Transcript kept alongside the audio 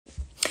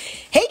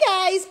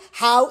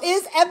How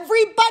is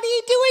everybody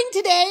doing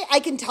today? I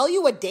can tell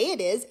you what day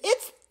it is.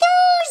 It's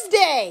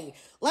Thursday.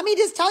 Let me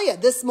just tell you,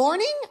 this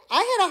morning,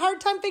 I had a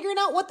hard time figuring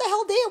out what the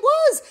hell day it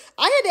was.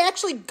 I had to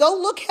actually go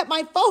look at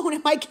my phone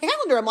and my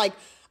calendar. I'm like,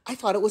 I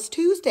thought it was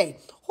Tuesday.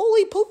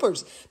 Holy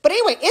poopers. But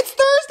anyway, it's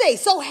Thursday.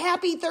 So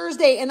happy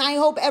Thursday. And I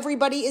hope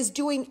everybody is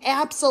doing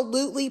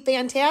absolutely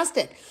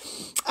fantastic.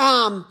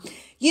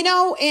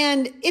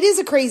 And it is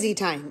a crazy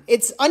time.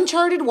 It's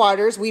uncharted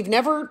waters. We've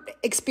never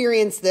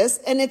experienced this,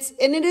 and it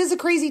is a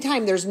crazy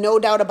time. There's no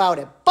doubt about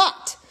it.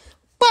 But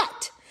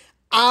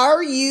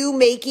are you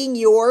making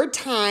your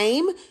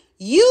time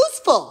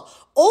useful?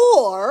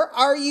 Or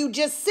are you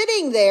just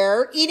sitting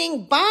there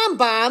eating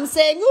bombs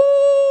saying,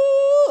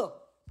 ooh?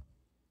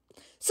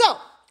 So,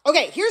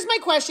 okay, here's my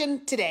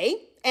question today,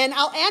 and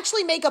I'll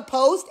actually make a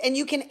post and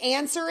you can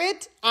answer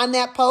it on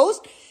that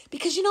post.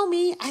 Because you know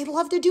me, I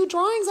love to do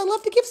drawings. I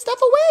love to give stuff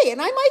away,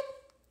 and I might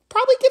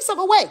probably give some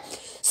away.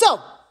 So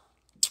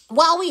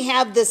while we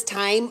have this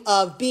time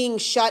of being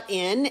shut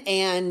in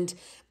and,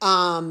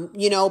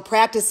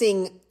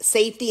 practicing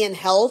safety and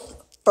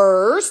health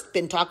first,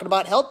 been talking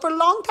about health for a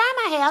long time,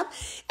 I have.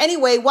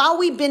 Anyway, while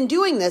we've been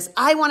doing this,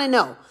 I want to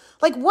know,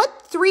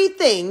 what 3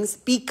 things,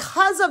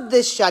 because of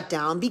this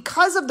shutdown,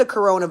 because of the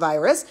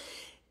coronavirus,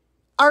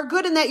 are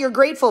good and that you're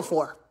grateful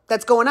for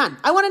that's going on?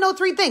 I want to know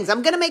 3 things.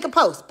 I'm going to make a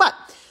post, but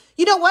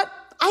you know what?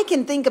 I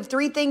can think of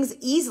 3 things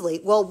easily.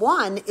 Well,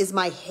 one is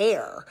my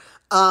hair.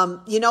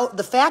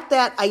 The fact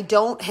that I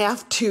don't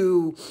have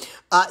to,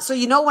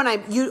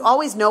 you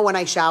always know when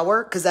I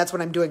shower, because that's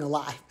when I'm doing a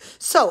live.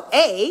 So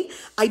I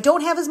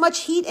don't have as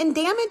much heat and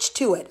damage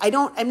to it.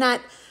 I'm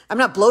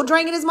not blow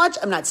drying it as much.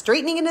 I'm not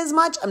straightening it as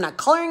much. I'm not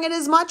coloring it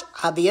as much,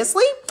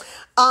 obviously.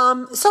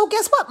 So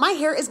guess what? My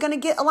hair is going to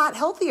get a lot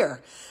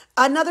healthier.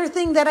 Another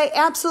thing that I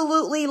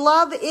absolutely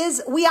love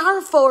is we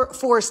are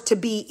forced to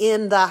be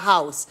in the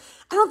house.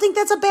 I don't think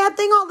that's a bad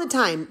thing all the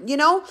time.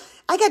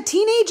 I got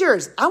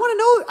teenagers. I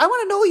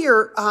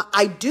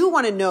do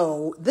want to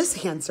know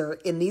this answer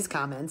in these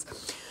comments.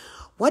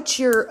 What's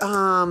your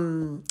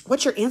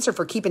answer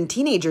for keeping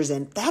teenagers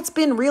in? That's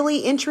been really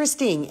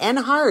interesting and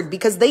hard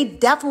because they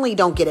definitely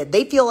don't get it.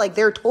 They feel like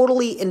they're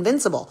totally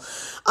invincible.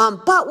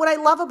 But what I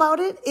love about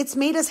it, it's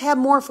made us have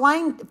more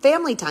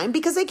family time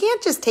because they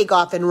can't just take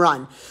off and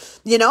run.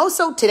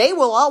 So today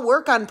we'll all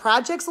work on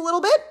projects a little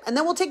bit and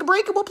then we'll take a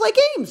break and we'll play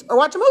games or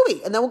watch a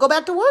movie and then we'll go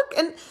back to work.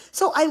 And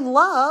so I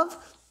love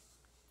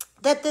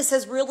that this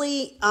has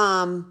really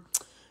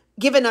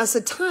given us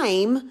a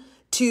time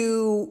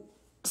to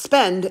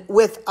spend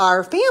with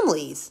our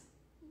families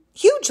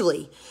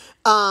hugely.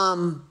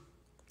 And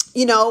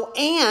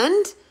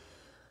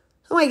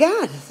oh my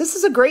God, this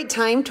is a great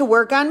time to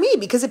work on me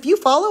because if you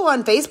follow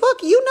on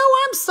Facebook, you know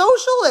I'm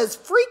social as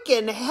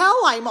freaking hell.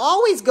 I'm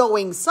always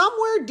going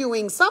somewhere,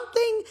 doing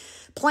something,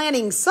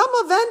 planning some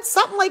event,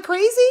 something like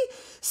crazy.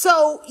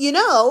 So,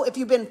 if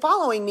you've been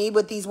following me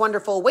with these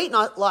wonderful weight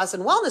loss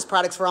and wellness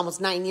products for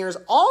almost 9 years,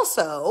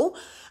 also,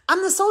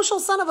 I'm the social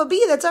son of a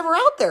bee that's ever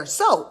out there.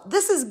 So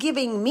this is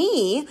giving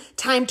me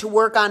time to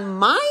work on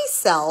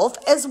myself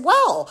as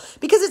well,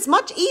 because it's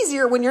much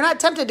easier when you're not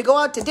tempted to go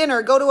out to dinner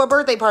or go to a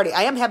birthday party.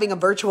 I am having a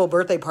virtual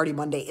birthday party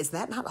Monday. Is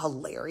that not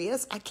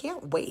hilarious? I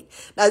can't wait.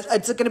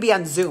 It's going to be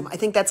on Zoom. I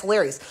think that's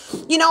hilarious.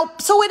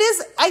 So it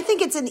is, I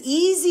think it's an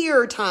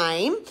easier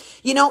time,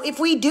 if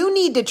we do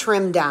need to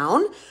trim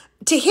down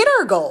to hit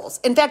our goals.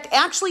 In fact,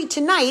 actually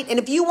tonight, and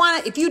if you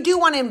do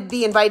want to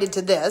be invited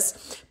to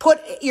this,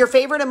 put your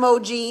favorite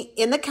emoji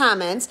in the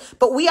comments,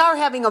 but we are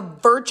having a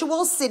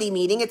virtual city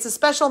meeting. It's a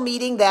special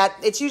meeting that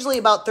it's usually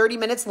about 30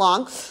 minutes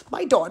long.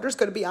 My daughter's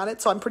going to be on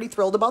it, so I'm pretty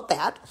thrilled about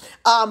that.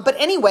 But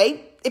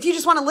anyway, if you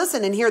just want to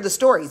listen and hear the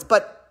stories,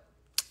 but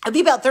it'll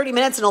be about 30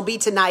 minutes and it'll be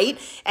tonight.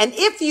 And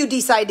if you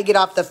decide to get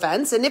off the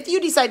fence and if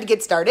you decide to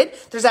get started,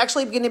 there's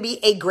actually going to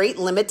be a great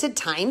limited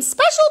time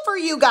special for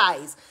you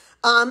guys.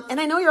 And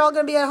I know you're all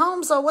going to be at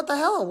home, so what the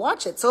hell?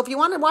 Watch it. So if you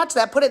want to watch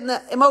that, put it in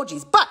the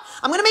emojis. But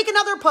I'm going to make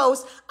another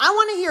post. I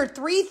want to hear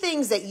 3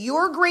 things that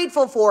you're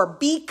grateful for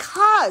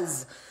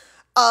because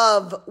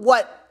of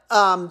what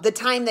the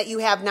time that you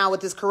have now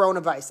with this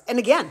coronavirus. And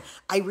again,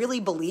 I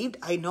really believed,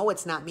 I know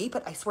it's not me,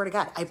 but I swear to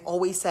God, I've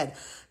always said,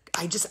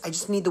 I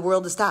just need the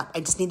world to stop. I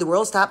just need the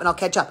world to stop and I'll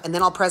catch up and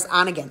then I'll press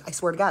on again. I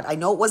swear to God, I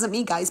know it wasn't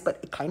me, guys, but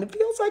it kind of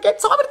feels like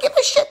it. So I'm going to get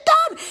this shit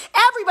done.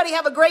 Everybody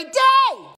have a great day.